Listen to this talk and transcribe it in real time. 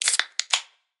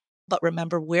But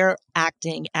remember, we're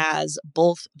acting as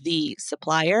both the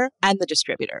supplier and the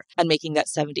distributor and making that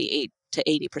 78 to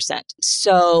 80%.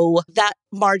 So that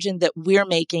margin that we're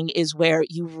making is where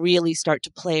you really start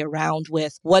to play around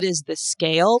with what is the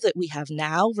scale that we have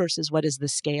now versus what is the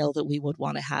scale that we would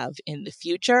want to have in the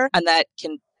future. And that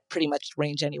can pretty much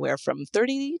range anywhere from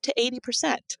 30 to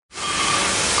 80%.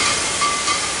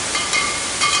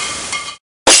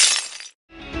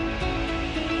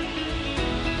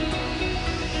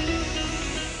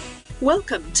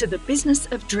 Welcome to The Business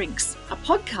of Drinks, a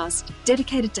podcast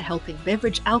dedicated to helping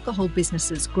beverage alcohol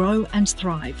businesses grow and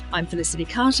thrive. I'm Felicity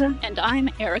Carter. And I'm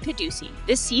Erica Ducey.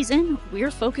 This season,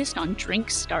 we're focused on drink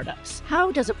startups.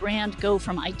 How does a brand go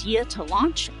from idea to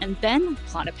launch and then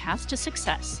plot a path to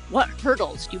success? What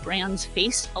hurdles do brands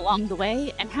face along the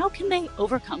way, and how can they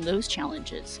overcome those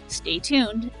challenges? Stay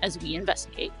tuned as we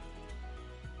investigate.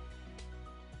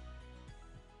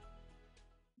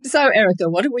 So, Erica,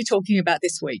 what are we talking about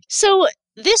this week? So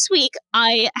this week,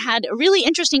 I had a really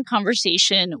interesting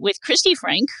conversation with Christy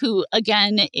Frank, who,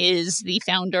 again, is the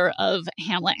founder of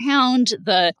Hamlet Hound,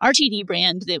 the RTD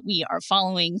brand that we are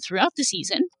following throughout the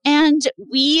season. And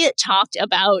we talked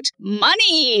about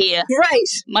money. Great.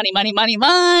 Money, money, money,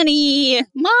 money,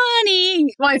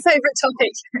 money. My favorite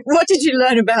topic. What did you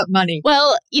learn about money?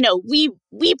 Well, we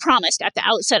promised at the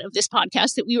outset of this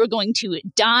podcast that we were going to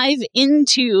dive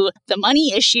into the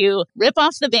money issue, rip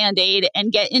off the Band-Aid,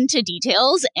 and get into details.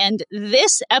 And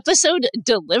this episode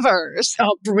delivers.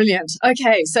 Oh, brilliant.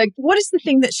 Okay, so what is the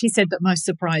thing that she said that most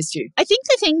surprised you? I think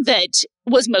the thing that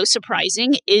was most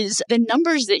surprising is the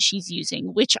numbers that she's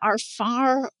using, which are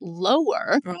far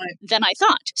lower than I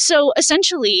thought. So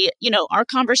essentially, our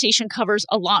conversation covers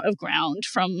a lot of ground,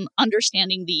 from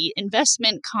understanding the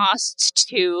investment costs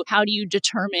to how do you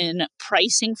determine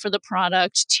pricing for the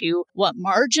product to what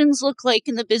margins look like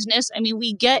in the business. I mean,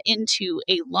 we get into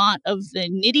a lot of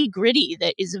the nitty-gritty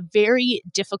that is very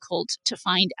difficult to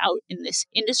find out in this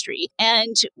industry.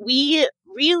 And we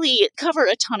really cover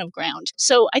a ton of ground.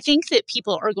 So I think that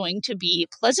people are going to be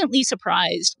pleasantly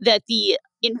surprised that the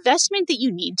investment that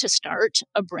you need to start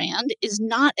a brand is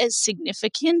not as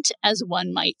significant as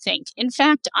one might think. In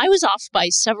fact, I was off by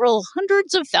several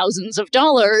hundreds of thousands of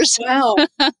dollars. Wow.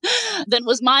 than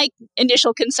was my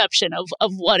initial conception of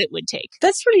what it would take.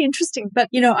 That's really interesting. But,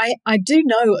 I do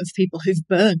know of people who've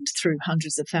burned through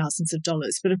hundreds of thousands of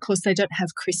dollars, but of course they don't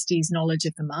have Christy's knowledge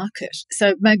of the market.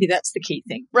 So maybe that's the key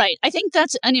thing. Right. I think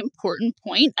that's an important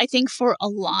point. I think for a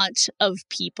lot of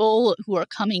people who are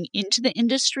coming into the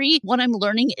industry, what I'm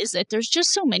learning is that there's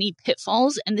just so many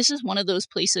pitfalls. And this is one of those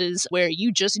places where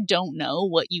you just don't know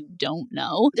what you don't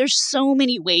know. There's so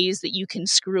many ways that you can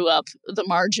screw up the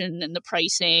margin and the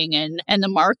pricing and the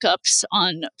markups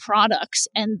on products.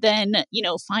 And then,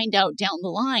 find out down the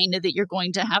line that you're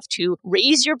going to have to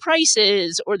raise your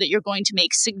prices or that you're going to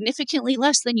make significantly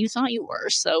less than you thought you were.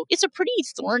 So it's a pretty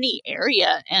thorny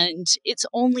area, and it's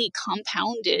only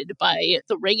compounded by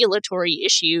the regulatory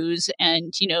issues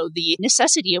and, the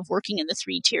necessity of working in the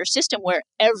 3-tier system where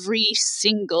every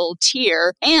single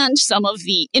tier and some of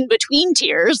the in-between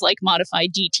tiers like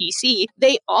modified DTC,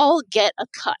 they all get a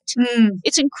cut.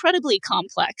 It's incredibly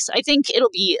complex. I think it'll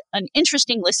be an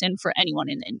interesting listen for anyone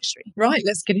in the industry. Right,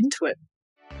 let's get into it.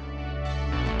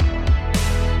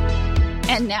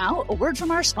 And now, a word from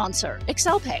our sponsor,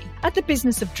 ExcelPay. At the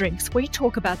Business of Drinks, we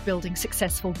talk about building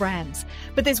successful brands.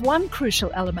 But there's one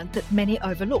crucial element that many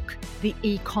overlook, the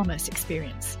e-commerce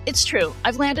experience. It's true.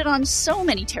 I've landed on so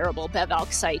many terrible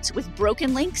BevAlc sites with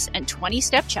broken links and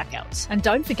 20-step checkouts. And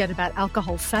don't forget about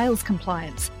alcohol sales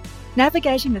compliance.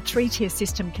 Navigating the 3-tier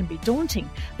system can be daunting,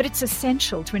 but it's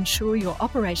essential to ensure your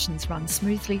operations run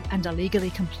smoothly and are legally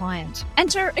compliant.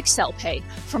 Enter ExcelPay.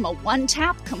 From a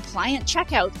one-tap compliant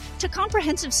checkout to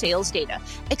comprehensive sales data,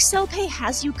 ExcelPay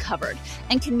has you covered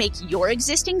and can make your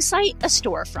existing site a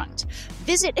storefront.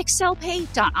 Visit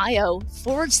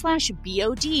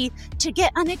excelpay.io/BOD to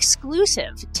get an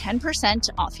exclusive 10%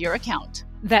 off your account.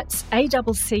 That's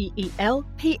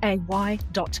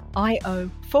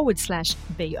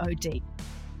ACCELPAY.io/BOD.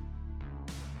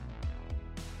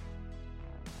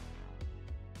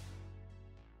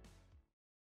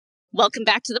 Welcome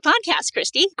back to the podcast,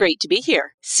 Christy. Great to be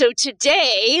here. So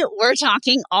today we're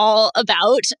talking all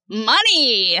about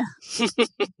money.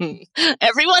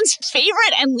 Everyone's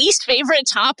favorite and least favorite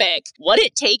topic. What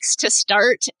it takes to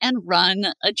start and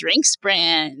run a drinks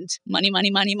brand. Money, money,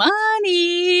 money,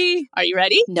 money. Are you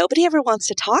ready? Nobody ever wants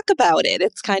to talk about it.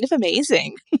 It's kind of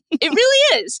amazing. It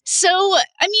really is. So,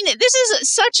 I mean, this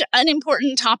is such an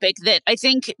important topic that I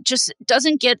think just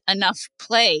doesn't get enough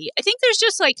play. I think there's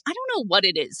just like, I don't know what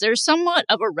it is. There's somewhat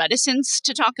of a reticence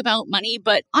to talk about money,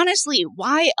 but honestly,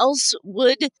 why else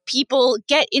would people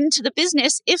get into the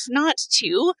business if not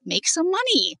to make some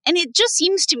money? And it just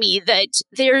seems to me that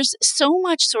there's so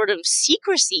much sort of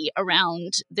secrecy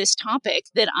around this topic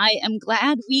that I am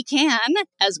glad we can,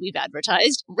 as we've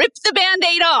advertised, rip the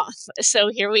Band-Aid off. So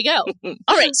here we go.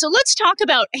 All right, so let's talk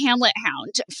about Hamlet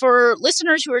Hound. For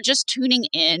listeners who are just tuning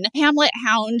in, Hamlet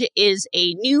Hound is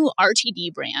a new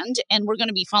RTD brand, and we're going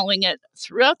to be following it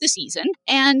throughout the season.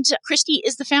 And Christy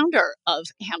is the founder of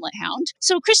Hamlet Hound.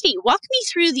 So Christy, walk me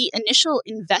through the initial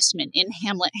investment in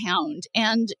Hamlet Hound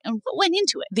and what went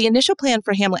into it. The initial plan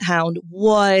for Hamlet Hound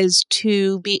was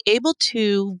to be able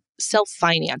to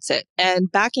self-finance it.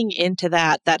 And backing into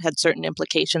that had certain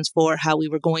implications for how we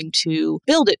were going to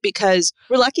build it, because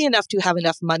we're lucky enough to have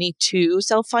enough money to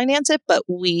self-finance it, but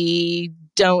we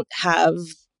don't have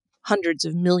hundreds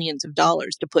of millions of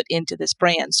dollars to put into this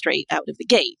brand straight out of the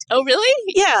gate. Oh, really?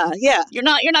 Yeah. You're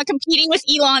not competing with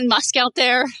Elon Musk out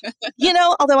there?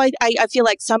 Although I feel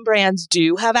like some brands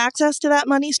do have access to that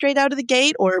money straight out of the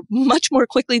gate, or much more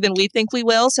quickly than we think we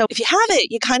will. So if you have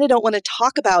it, you kind of don't want to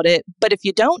talk about it. But if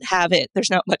you don't have it, there's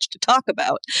not much to talk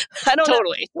about. I don't know.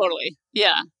 Totally.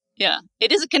 Yeah.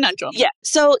 It is a conundrum. Yeah.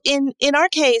 So in our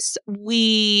case,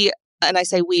 and I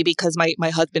say we because my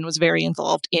husband was very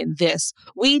involved in this.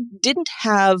 We didn't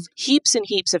have heaps and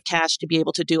heaps of cash to be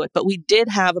able to do it, but we did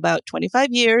have about 25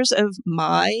 years of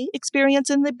my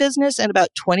experience in the business and about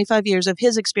 25 years of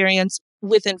his experience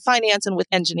within finance and with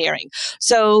engineering.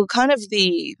 So kind of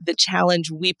the challenge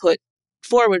we put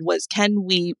forward was, can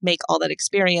we make all that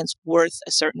experience worth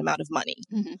a certain amount of money?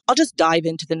 Mm-hmm. I'll just dive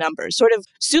into the numbers, sort of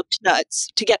soup to nuts.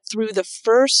 To get through the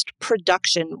first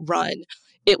production run,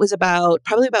 it was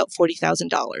probably about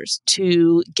 $40,000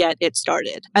 to get it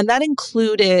started. And that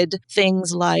included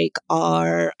things like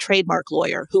our trademark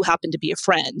lawyer, who happened to be a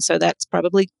friend. So that's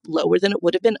probably lower than it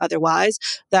would have been otherwise.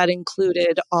 That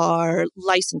included our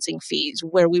licensing fees,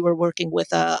 where we were working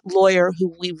with a lawyer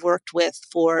who we worked with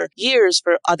for years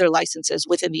for other licenses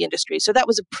within the industry. So that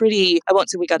was I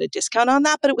won't say we got a discount on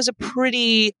that, but it was a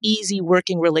pretty easy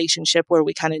working relationship where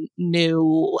we kind of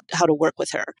knew how to work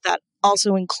with her. That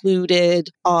also included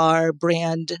our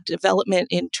brand development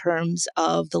in terms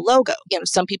of the logo.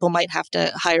 Some people might have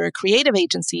to hire a creative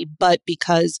agency, but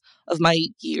because of my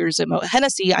years at Moët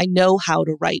Hennessy, I know how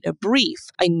to write a brief.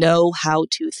 I know how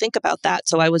to think about that.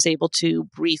 So I was able to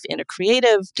brief in a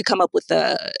creative to come up with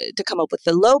the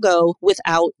logo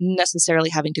without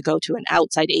necessarily having to go to an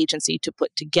outside agency to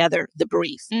put together the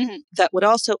brief. Mm-hmm. That would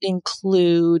also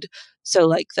include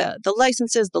like the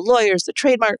licenses, the lawyers, the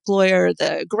trademark lawyer,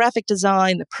 the graphic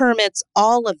design, the permits,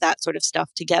 all of that sort of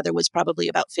stuff together was probably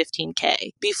about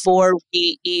 $15,000 before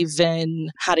we even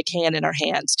had a can in our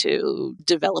hands to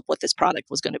develop what this product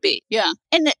was going to be. Yeah.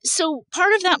 And so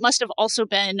part of that must have also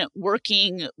been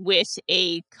working with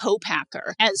a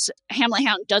co-packer, as Hamlet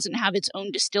Hound doesn't have its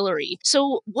own distillery.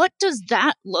 So what does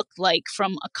that look like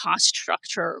from a cost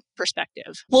structure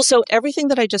perspective? Well, so everything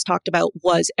that I just talked about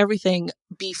was everything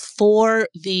before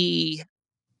the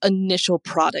initial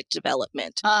product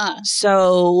development.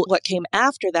 So what came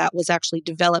after that was actually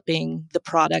developing the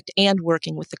product and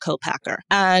working with the co-packer.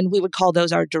 And we would call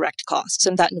those our direct costs.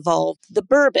 And that involved the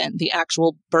bourbon, the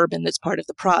actual bourbon that's part of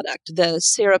the product, the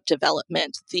syrup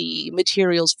development, the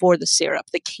materials for the syrup,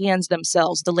 the cans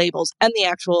themselves, the labels, and the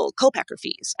actual co-packer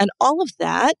fees. And all of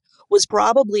that was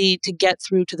probably, to get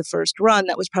through to the first run,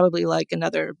 that was probably like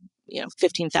another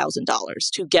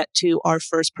 $15,000 to get to our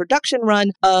first production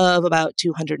run of about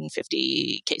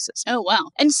 250 cases. Oh, wow.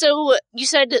 And so you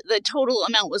said the total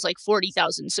amount was like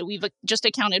 40,000. So we've just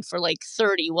accounted for like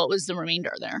 30. What was the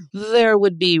remainder there? There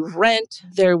would be rent.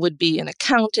 There would be an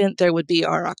accountant. There would be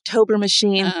our October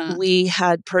machine we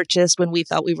had purchased when we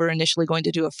thought we were initially going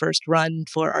to do a first run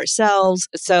for ourselves.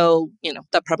 So,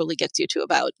 that probably gets you to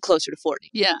about closer to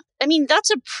 40. Yeah. I mean, that's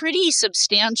a pretty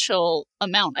substantial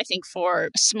amount, I think,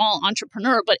 for a small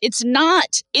entrepreneur, but it's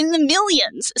not in the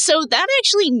millions. So that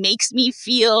actually makes me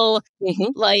feel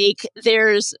like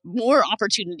there's more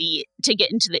opportunity to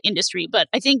get into the industry. But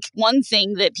I think one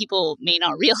thing that people may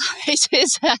not realize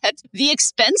is that the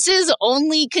expenses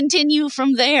only continue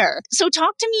from there. So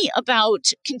talk to me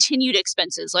about continued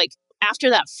expenses. Like,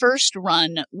 after that first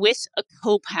run with a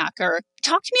co-packer,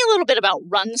 talk to me a little bit about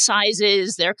run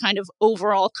sizes, their kind of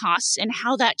overall costs, and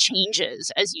how that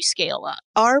changes as you scale up.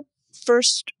 Our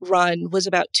first run was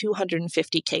about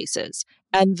 250 cases.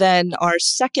 And then our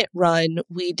second run,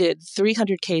 we did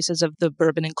 300 cases of the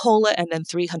bourbon and cola and then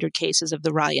 300 cases of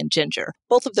the rye and ginger.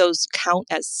 Both of those count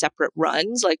as separate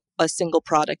runs, like a single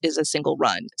product is a single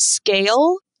run.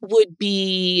 Scale would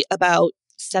be about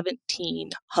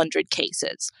 1,700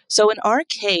 cases. So in our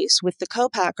case with the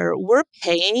co-packer, we're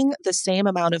paying the same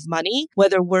amount of money,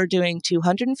 whether we're doing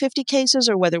 250 cases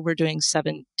or whether we're doing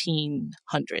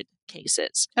 1,700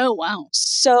 cases. Oh, wow.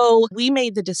 So we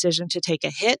made the decision to take a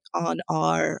hit on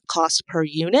our cost per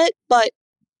unit, but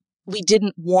we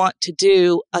didn't want to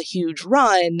do a huge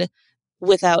run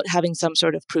without having some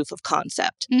sort of proof of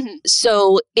concept. Mm-hmm.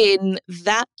 So in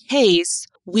that case,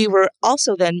 we were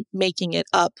also then making it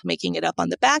up on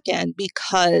the back end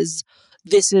because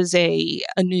this is a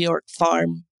New York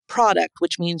farm product,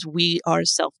 which means we are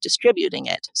self-distributing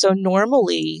it. So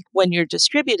normally when you're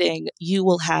distributing, you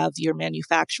will have your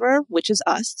manufacturer, which is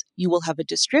us. You will have a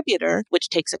distributor, which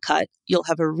takes a cut. You'll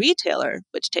have a retailer,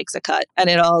 which takes a cut. And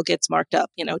it all gets marked up,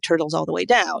 turtles all the way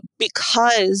down.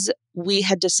 Because we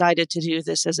had decided to do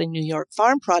this as a New York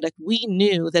farm product, we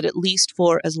knew that at least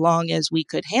for as long as we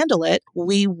could handle it,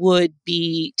 we would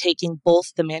be taking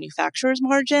both the manufacturer's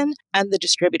margin and the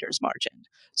distributor's margin.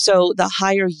 So the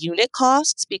higher unit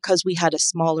costs, because we had a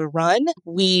smaller run,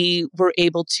 we were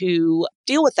able to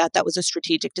deal with that. That was a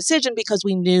strategic decision because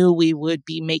we knew we would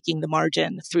be making the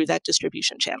margin through that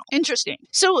distribution channel. Interesting.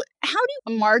 So how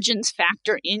do margins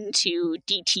factor into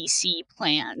DTC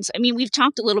plans? I mean, we've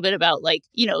talked a little bit about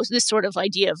this sort of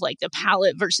idea of the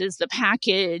pallet versus the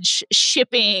package,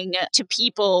 shipping to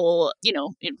people,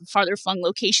 in farther flung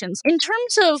locations. In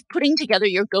terms of putting together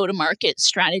your go-to-market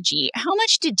strategy, how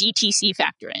much did DTC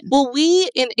factor in? Well,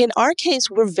 in our case,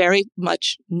 we're very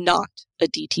much not a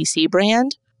DTC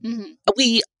brand. Mm-hmm.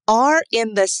 We are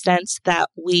in the sense that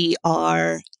we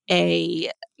are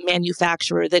a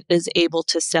manufacturer that is able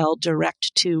to sell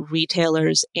direct to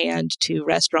retailers and to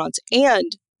restaurants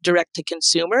and direct to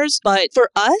consumers. But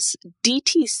for us,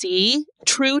 DTC,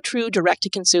 true direct to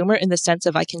consumer in the sense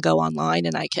of I can go online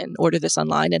and I can order this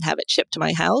online and have it shipped to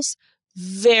my house.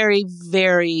 Very,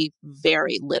 very,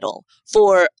 very little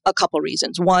for a couple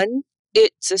reasons. One,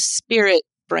 it's a spirit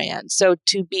brand. So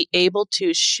to be able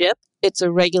to ship, it's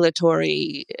a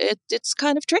regulatory, it's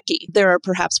kind of tricky. There are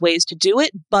perhaps ways to do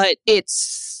it, but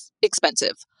it's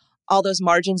expensive. All those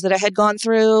margins that I had gone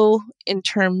through in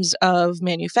terms of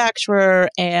manufacturer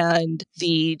and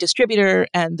the distributor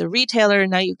and the retailer,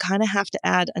 now you kind of have to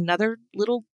add another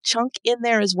little chunk in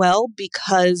there as well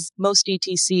because most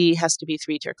DTC has to be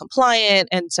 3-tier compliant.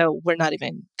 And so we're not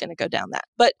even going to go down that.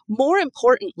 But more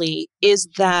importantly is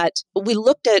that we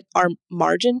looked at our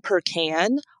margin per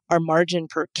can, our margin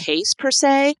per case per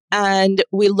se, and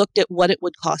we looked at what it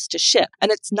would cost to ship. And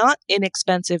it's not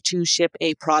inexpensive to ship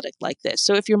a product like this.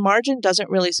 So if your margin doesn't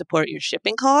really support your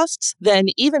shipping costs, then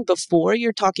even before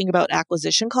you're talking about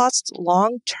acquisition costs,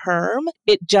 long term,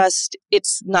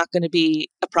 it's not going to be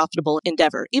a profitable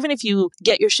endeavor. Even if you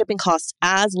get your shipping costs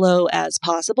as low as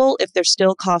possible, if they're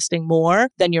still costing more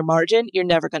than your margin, you're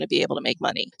never going to be able to make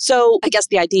money. So I guess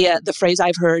the phrase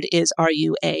I've heard is, are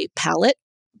you a pallet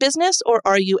business or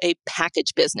are you a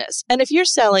package business? And if you're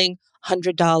selling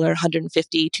 $100,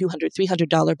 $150, $200,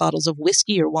 $300 bottles of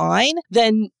whiskey or wine,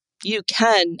 then you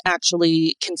can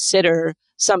actually consider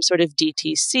some sort of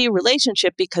DTC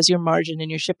relationship because your margin and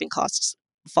your shipping costs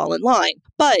fall in line.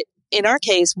 But in our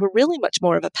case, we're really much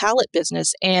more of a pallet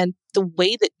business. And the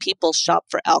way that people shop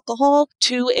for alcohol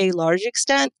to a large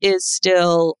extent is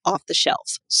still off the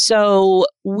shelf. So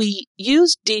we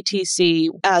use DTC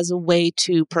as a way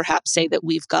to perhaps say that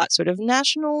we've got sort of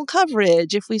national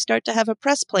coverage if we start to have a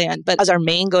press plan. But as our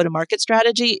main go-to-market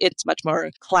strategy, it's much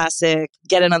more classic,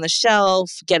 get it on the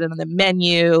shelf, get it on the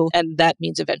menu, and that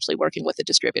means eventually working with a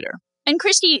distributor. And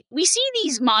Christy, we see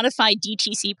these modified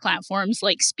DTC platforms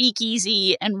like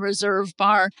Speakeasy and Reserve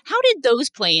Bar. How did those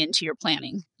play into your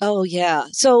planning? Oh, yeah.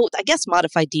 So I guess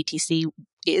modified DTC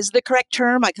is the correct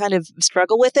term. I kind of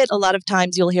struggle with it. A lot of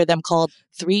times you'll hear them called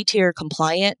 3-tier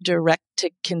compliant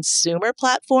direct-to-consumer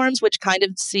platforms, which kind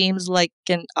of seems like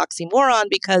an oxymoron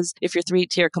because if you're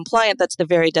 3-tier compliant, that's the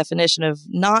very definition of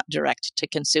not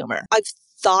direct-to-consumer. I've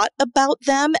thought about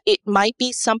them. It might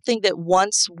be something that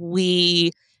once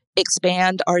we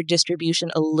expand our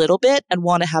distribution a little bit and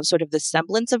want to have sort of the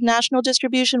semblance of national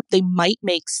distribution, they might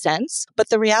make sense. But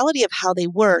the reality of how they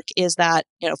work is that,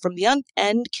 from the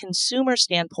end consumer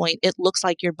standpoint, it looks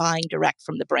like you're buying direct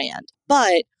from the brand.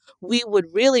 But we would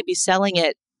really be selling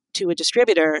it to a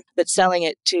distributor that's selling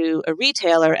it to a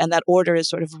retailer, and that order is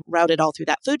sort of routed all through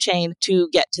that food chain to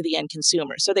get to the end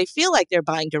consumer. So they feel like they're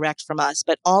buying direct from us,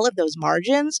 but all of those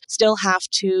margins still have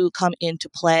to come into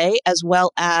play, as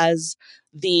well as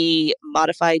the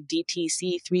modified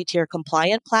DTC 3-tier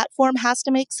compliant platform has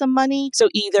to make some money. So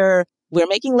either we're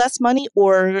making less money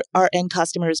or our end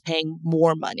customer is paying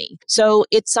more money. So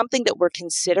it's something that we're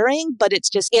considering, but it's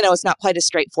just, it's not quite as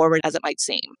straightforward as it might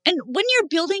seem. And when you're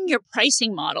building your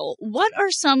pricing model, what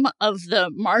are some of the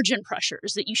margin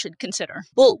pressures that you should consider?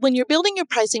 Well, when you're building your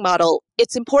pricing model,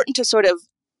 it's important to sort of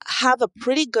have a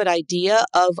pretty good idea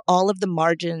of all of the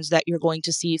margins that you're going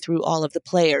to see through all of the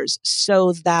players,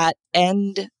 so that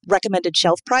end recommended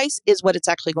shelf price is what it's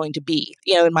actually going to be.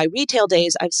 In my retail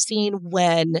days, I've seen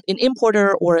when an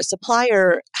importer or a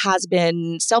supplier has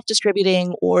been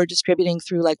self-distributing or distributing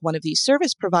through like one of these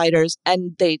service providers,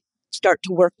 and they start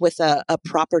to work with a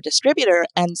proper distributor,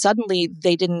 and suddenly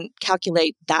they didn't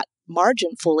calculate that margin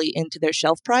fully into their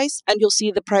shelf price. And you'll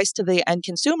see the price to the end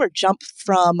consumer jump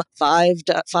from $5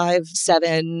 to $5,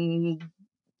 $7,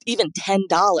 even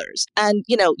 $10. And,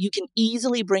 you can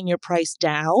easily bring your price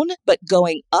down, but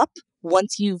going up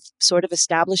once you've sort of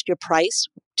established your price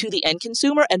to the end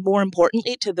consumer, and more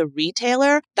importantly to the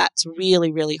retailer, that's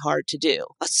really, really hard to do.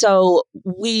 So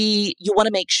you want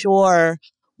to make sure.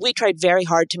 We tried very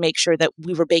hard to make sure that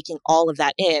we were baking all of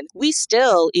that in. We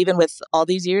still, even with all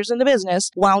these years in the business,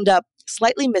 wound up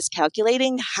slightly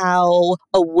miscalculating how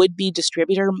a would-be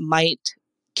distributor might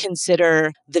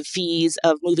consider the fees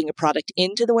of moving a product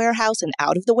into the warehouse and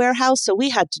out of the warehouse. So we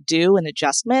had to do an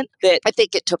adjustment that I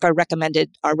think it took our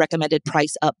recommended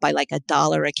price up by like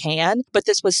 $1 a can. But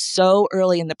this was so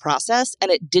early in the process,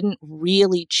 and it didn't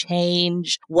really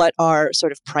change what our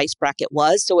sort of price bracket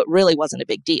was. So it really wasn't a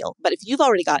big deal. But if you've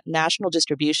already got national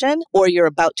distribution, or you're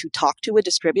about to talk to a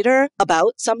distributor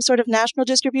about some sort of national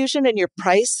distribution, and your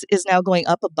price is now going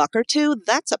up $1 or $2,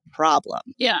 that's a problem.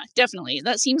 Yeah, definitely.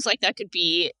 That seems like that could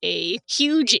be a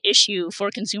huge issue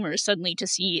for consumers suddenly to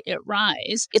see it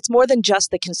rise. It's more than just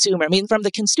the consumer. I mean, from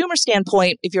the consumer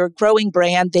standpoint, if you're a growing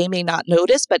brand, they may not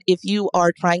notice, but if you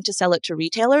are trying to sell it to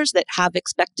retailers that have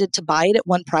expected to buy it at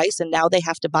one price and now they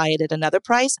have to buy it at another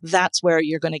price, that's where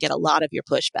you're going to get a lot of your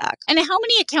pushback. And how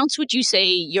many accounts would you say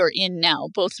you're in now,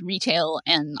 both retail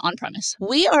and on-premise?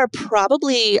 We are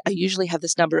probably, I usually have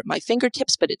this number at my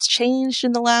fingertips, but it's changed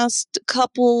in the last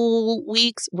couple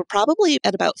weeks. We're probably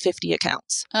at about 50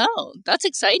 accounts. Oh, that's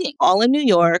exciting. All in New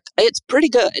York. It's pretty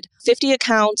good. 50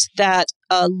 accounts that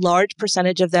a large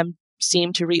percentage of them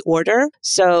seem to reorder.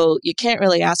 So you can't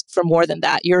really ask for more than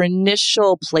that. Your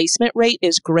initial placement rate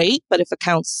is great, but if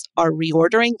accounts are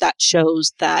reordering, that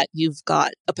shows that you've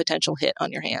got a potential hit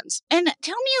on your hands. And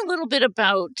tell me a little bit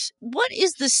about what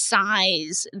is the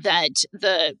size that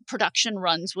the production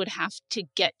runs would have to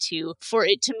get to for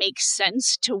it to make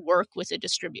sense to work with a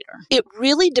distributor? It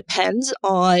really depends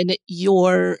on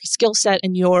your skill set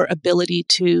and your ability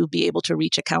to be able to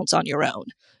reach accounts on your own.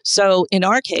 So in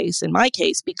my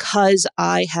case, because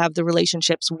I have the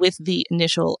relationships with the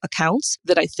initial accounts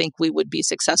that I think we would be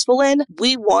successful in,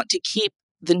 we want to keep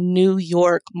the New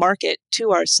York market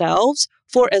to ourselves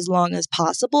for as long as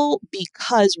possible,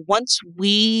 because once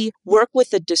we work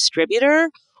with a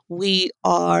distributor, we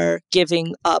are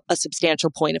giving up a substantial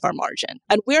point of our margin.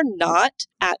 And we're not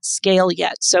at scale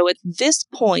yet. So at this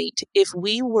point, if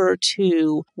we were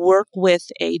to work with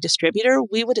a distributor,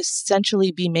 we would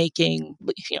essentially be making,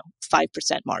 5%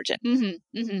 margin.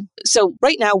 Mm-hmm, mm-hmm. So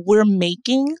right now we're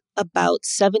making about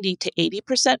 70 to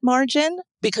 80% margin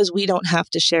because we don't have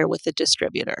to share with the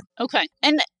distributor. Okay.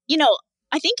 And,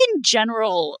 I think in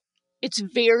general, it's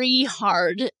very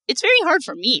hard. It's very hard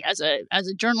for me as a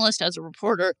journalist, as a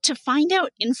reporter, to find out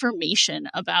information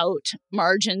about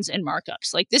margins and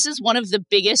markups. Like, this is one of the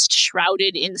biggest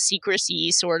shrouded in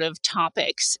secrecy sort of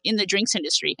topics in the drinks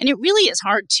industry. And it really is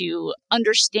hard to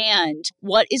understand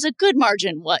what is a good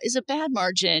margin, what is a bad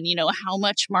margin, how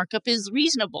much markup is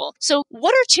reasonable. So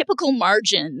what are typical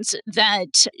margins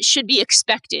that should be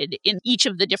expected in each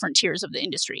of the different tiers of the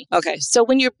industry? Okay, so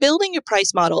when you're building your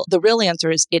price model, the real answer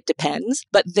is it depends.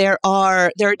 But there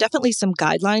are definitely some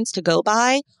guidelines to go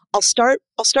by. I'll start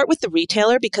with the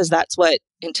retailer because that's what,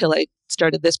 until I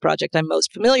started this project, I'm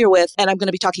most familiar with. And I'm going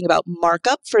to be talking about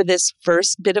markup for this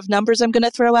first bit of numbers I'm going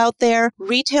to throw out there.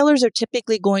 Retailers are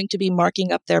typically going to be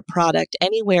marking up their product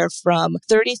anywhere from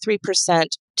 33%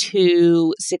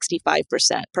 to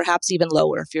 65%, perhaps even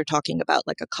lower if you're talking about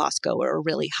like a Costco or a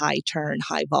really high turn,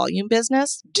 high volume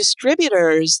business.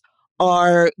 Distributors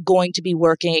are going to be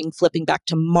flipping back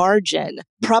to margin,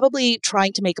 probably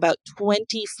trying to make about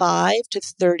 25 to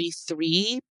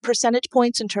 33% percentage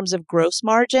points in terms of gross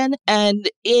margin. And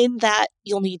in that,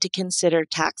 you'll need to consider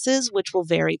taxes, which will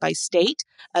vary by state,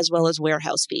 as well as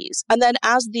warehouse fees. And then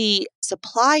as the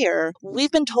supplier,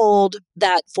 we've been told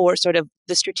that for sort of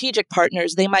the strategic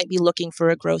partners, they might be looking for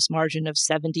a gross margin of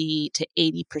 70 to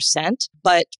 80%,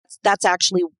 but that's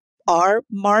actually our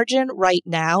margin right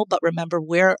now. But remember,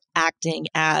 we're acting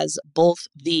as both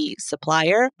the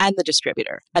supplier and the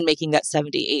distributor and making that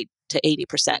 78 to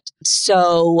 80%.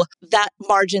 So that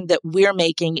margin that we're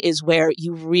making is where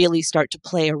you really start to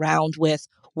play around with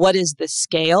what is the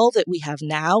scale that we have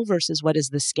now versus what is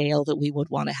the scale that we would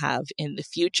want to have in the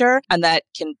future. And that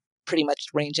can pretty much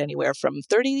range anywhere from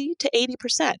 30 to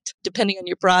 80%, depending on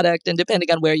your product and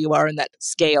depending on where you are in that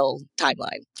scale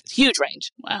timeline. It's a huge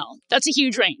range. Wow, that's a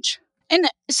huge range. And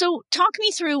so talk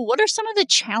me through, what are some of the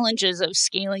challenges of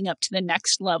scaling up to the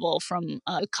next level from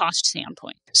a cost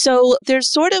standpoint? So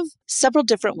there's sort of several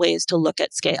different ways to look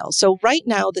at scale. So right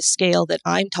now, the scale that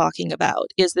I'm talking about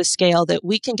is the scale that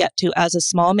we can get to as a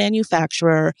small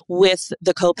manufacturer with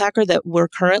the co-packer that we're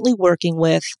currently working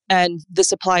with and the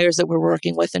suppliers that we're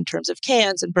working with in terms of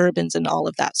cans and bourbons and all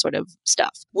of that sort of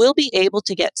stuff. We'll be able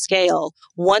to get scale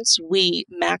once we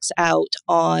max out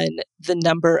on the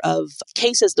number of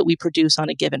cases that we produce on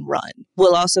a given run.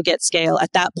 We'll also get scale.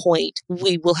 At that point,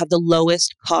 we will have the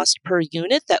lowest cost per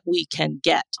unit that we can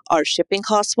get. Our shipping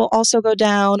costs will also go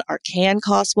down. Our can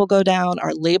costs will go down.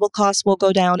 Our label costs will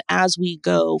go down as we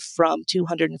go from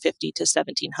 250 to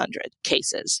 1,700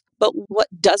 cases. But what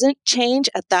doesn't change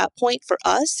at that point for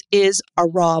us is our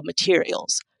raw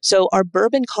materials. So our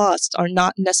bourbon costs are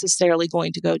not necessarily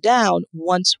going to go down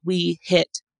once we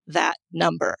hit that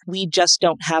number. We just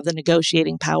don't have the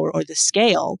negotiating power or the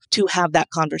scale to have that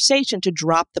conversation to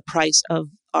drop the price of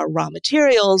our raw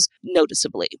materials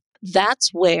noticeably. That's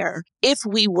where, if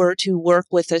we were to work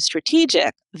with a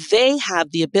strategic, they have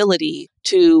the ability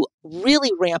to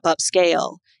really ramp up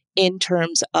scale in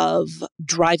terms of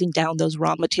driving down those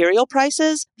raw material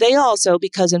prices. They also,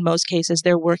 because in most cases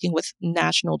they're working with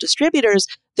national distributors,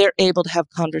 they're able to have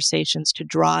conversations to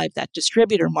drive that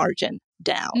distributor margin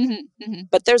down.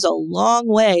 But there's a long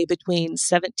way between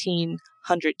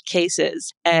 1,700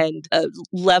 cases and a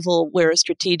level where a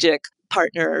strategic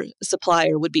partner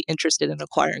supplier would be interested in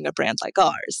acquiring a brand like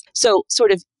ours. So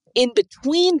sort of in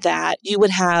between that, you would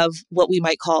have what we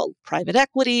might call private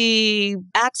equity,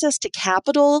 access to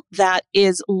capital that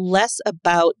is less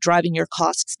about driving your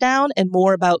costs down and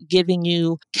more about giving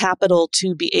you capital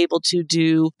to be able to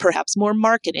do perhaps more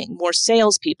marketing, more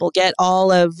salespeople, get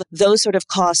all of those sort of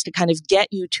costs to kind of get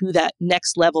you to that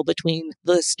next level between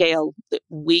the scale that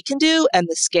we can do and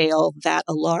the scale that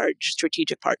a large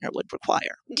strategic partner would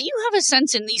require. Do you have a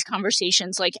sense in these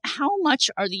conversations, like how much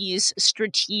are these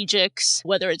strategics,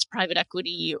 whether it's private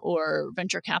equity or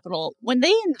venture capital, when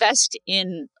they invest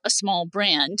in a small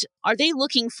brand, are they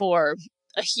looking for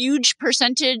a huge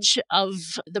percentage of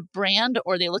the brand,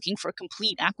 or are they looking for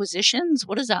complete acquisitions?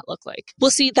 What does that look like?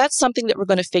 Well, see, that's something that we're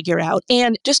going to figure out.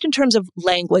 And just in terms of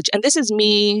language, and this is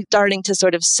me starting to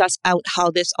sort of suss out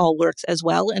how this all works as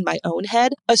well in my own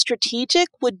head, a strategic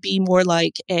would be more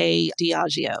like a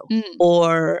Diageo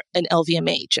or an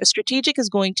LVMH. A strategic is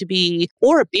going to be,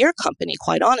 or a beer company,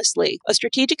 quite honestly. A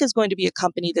strategic is going to be a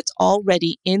company that's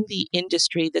already in the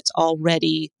industry, that's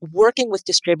already working with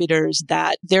distributors,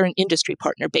 that they're an industry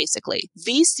partner, basically.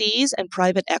 VCs and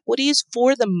private equities,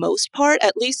 for the most part,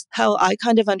 at least how I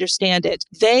kind of understand it,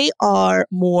 they are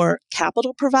more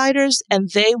capital providers,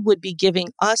 and they would be giving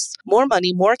us more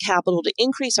money, more capital to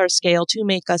increase our scale to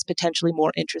make us potentially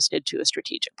more interested to a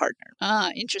strategic partner.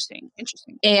 Interesting.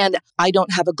 And I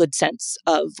don't have a good sense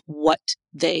of what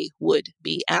they would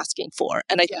be asking for.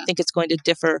 And I think it's going to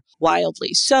differ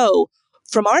wildly. So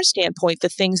from our standpoint, the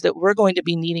things that we're going to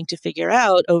be needing to figure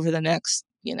out over the next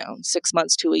 6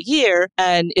 months to a year,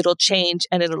 and it'll change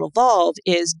and it'll evolve,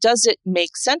 is does it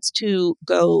make sense to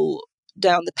go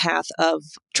down the path of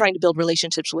trying to build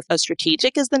relationships with a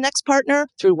strategic as the next partner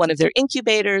through one of their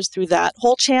incubators, through that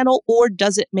whole channel, or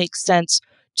does it make sense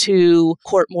to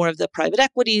court more of the private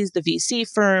equities, the VC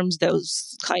firms,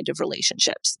 those kind of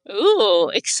relationships? Ooh,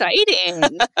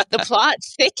 exciting. The plot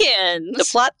thickens. The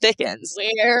plot thickens.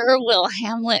 Where will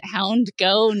Hamlet Hound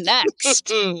go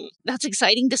next? That's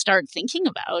exciting to start thinking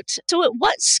about. So at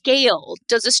what scale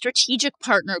does a strategic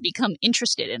partner become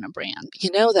interested in a brand?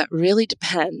 That really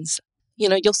depends.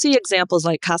 You'll see examples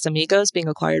like Casamigos being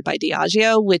acquired by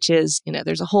Diageo, which is,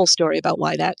 there's a whole story about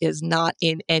why that is not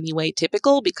in any way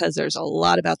typical, because there's a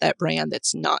lot about that brand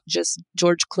that's not just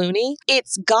George Clooney.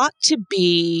 It's got to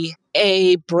be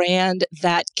a brand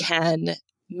that can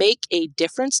make a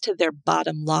difference to their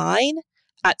bottom line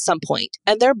at some point,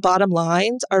 and their bottom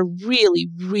lines are really,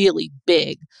 really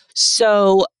big.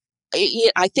 So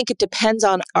I think it depends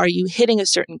on, are you hitting a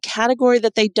certain category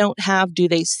that they don't have? Do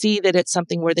they see that it's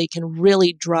something where they can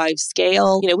really drive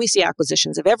scale? We see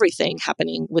acquisitions of everything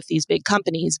happening with these big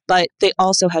companies, but they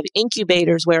also have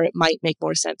incubators where it might make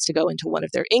more sense to go into one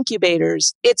of their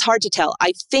incubators. It's hard to tell.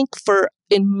 I think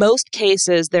in most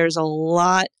cases, there's a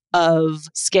lot of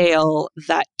scale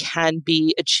that can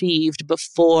be achieved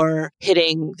before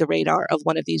hitting the radar of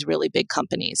one of these really big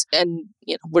companies. And,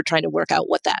 we're trying to work out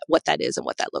what that is and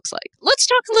what that looks like. Let's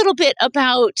talk a little bit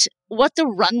about what the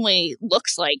runway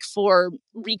looks like for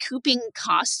recouping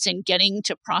costs and getting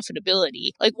to profitability.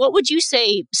 Like, what would you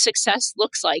say success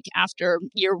looks like after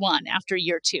year one, after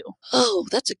year two? Oh,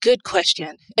 that's a good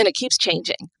question. And it keeps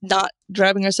changing. Not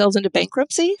driving ourselves into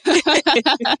bankruptcy.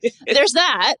 There's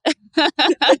that.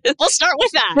 We'll start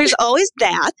with that. There's always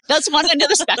that. That's one end of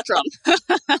the spectrum.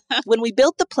 When we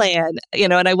built the plan,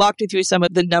 and I walked you through some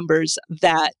of the numbers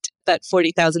that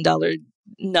 $40,000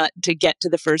 nut to get to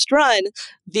the first run,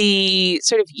 the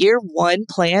sort of year one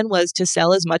plan was to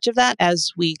sell as much of that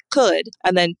as we could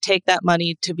and then take that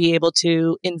money to be able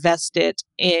to invest it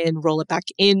and roll it back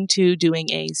into doing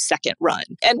a second run.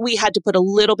 And we had to put a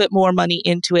little bit more money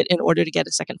into it in order to get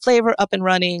a second flavor up and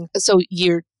running. So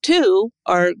year two,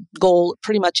 our goal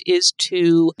pretty much is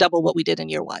to double what we did in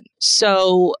year one.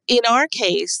 So in our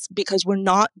case, because we're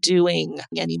not doing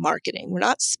any marketing, we're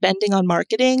not spending on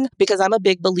marketing, because I'm a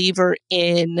big believer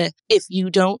in, if you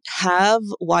don't have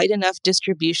wide enough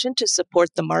distribution to support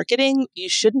the marketing, you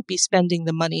shouldn't be spending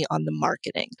the money on the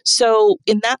marketing. So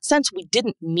in that sense, we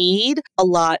didn't need a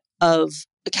lot of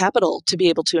capital to be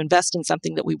able to invest in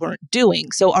something that we weren't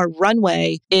doing. So our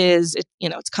runway is,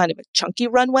 it's kind of a chunky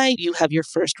runway. You have your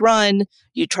first run,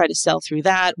 you try to sell through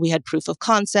that. We had proof of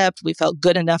concept. We felt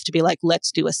good enough to be like,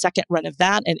 let's do a second run of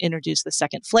that and introduce the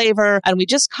second flavor. And we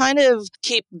just kind of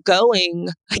keep going,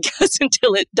 I guess,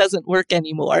 until it doesn't work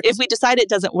anymore. If we decide it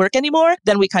doesn't work anymore,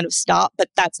 then we kind of stop, but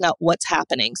that's not what's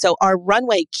happening. So our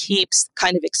runway keeps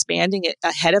kind of expanding it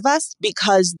ahead of us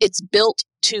because it's built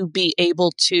to be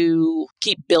able to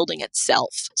keep building itself.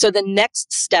 So the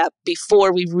next step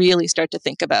before we really start to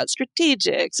think about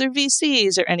strategics or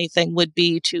VCs or anything would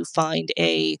be to find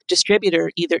a distributor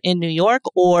either in New York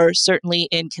or certainly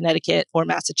in Connecticut or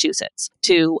Massachusetts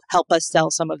to help us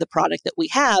sell some of the product that we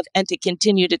have and to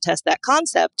continue to test that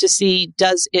concept to see,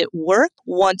 does it work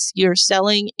once you're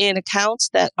selling in accounts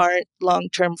that aren't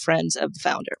long-term friends of the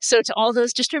founder? So to all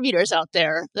those distributors out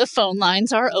there, the phone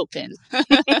lines are open.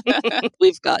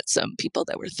 We've got some people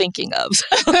that we're thinking of.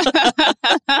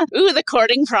 Ooh, the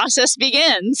courting process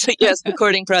begins. Yes, the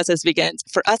courting process begins.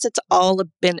 For us, it's all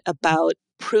been about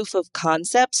proof of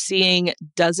concept, seeing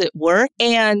does it work?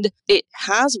 And it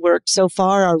has worked so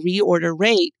far. Our reorder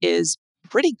rate is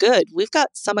pretty good. We've got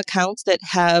some accounts that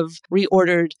have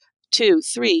reordered 2,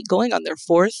 3, going on their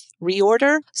 4th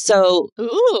reorder. So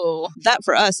that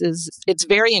for us it's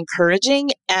very encouraging,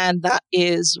 and that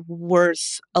is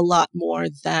worth a lot more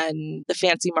than the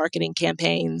fancy marketing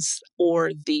campaigns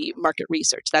or the market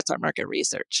research. That's our market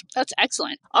research. That's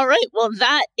excellent. All right. Well,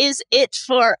 that is it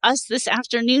for us this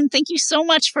afternoon. Thank you so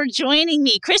much for joining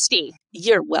me, Christy.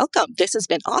 You're welcome. This has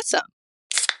been awesome.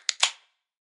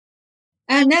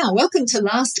 And now, welcome to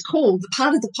Last Call, the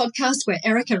part of the podcast where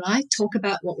Erica and I talk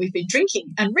about what we've been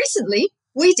drinking. And recently,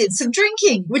 we did some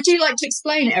drinking. Would you like to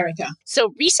explain, Erica?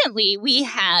 So recently we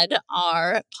had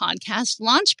our podcast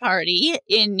launch party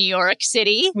in New York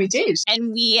City. We did.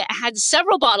 And we had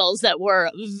several bottles that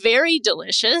were very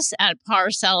delicious at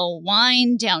Parcel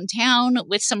Wine downtown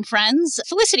with some friends.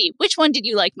 Felicity, which one did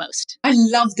you like most? I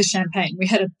love the champagne. We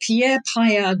had a Pierre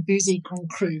Paillard Boozy Grand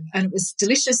Cru, and it was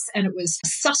delicious, and it was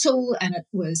subtle, and it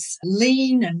was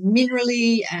lean and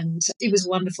minerally, and it was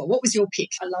wonderful. What was your pick?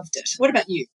 I loved it. What about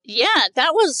you? Yeah,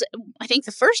 that was, I think,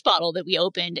 the first bottle that we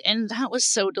opened, and that was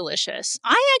so delicious.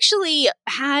 I actually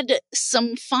had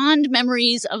some fond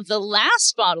memories of the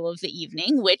last bottle of the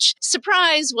evening, which,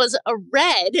 surprise, was a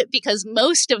red, because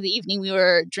most of the evening we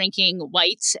were drinking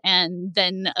whites and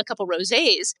then a couple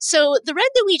rosés. So the red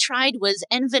that we tried was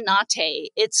Envenate.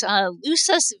 It's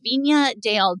Lusas Viña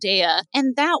de Aldea,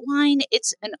 and that wine,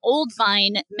 it's an old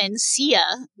vine,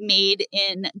 Mencia, made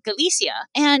in Galicia.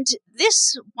 And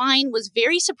this wine was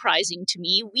very surprising to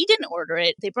me. We didn't order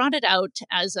it. They brought it out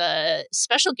as a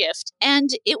special gift, and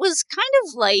it was kind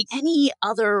of like any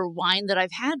other wine that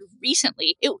I've had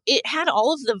recently. It had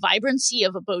all of the vibrancy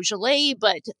of a Beaujolais,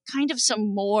 but kind of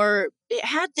some more it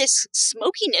had this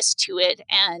smokiness to it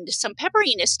and some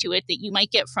pepperiness to it that you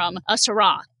might get from a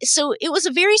Syrah. So it was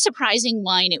a very surprising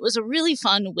wine. It was a really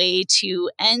fun way to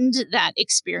end that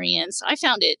experience. I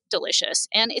found it delicious,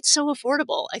 and it's so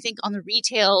affordable. I think on the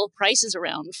retail price is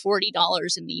around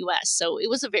 $40 in the US. So it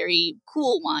was a very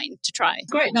cool wine to try.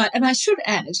 Great night. And I should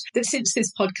add that since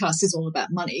this podcast is all about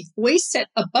money, we set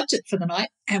a budget for the night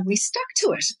and we stuck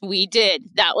to it. We did.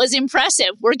 That was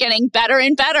impressive. We're getting better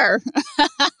and better.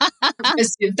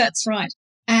 Impressive, that's right.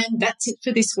 And that's it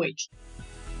for this week.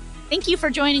 Thank you for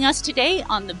joining us today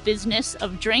on The Business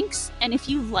of Drinks. And if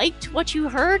you liked what you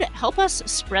heard, help us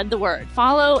spread the word.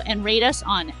 Follow and rate us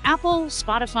on Apple,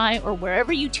 Spotify, or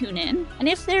wherever you tune in. And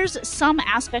if there's some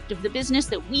aspect of the business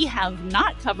that we have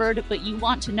not covered, but you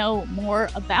want to know more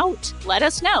about, let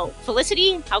us know.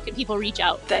 Felicity, how can people reach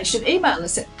out? They should email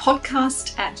us at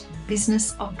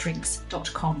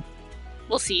podcast@businessofdrinks.com.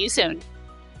 We'll see you soon.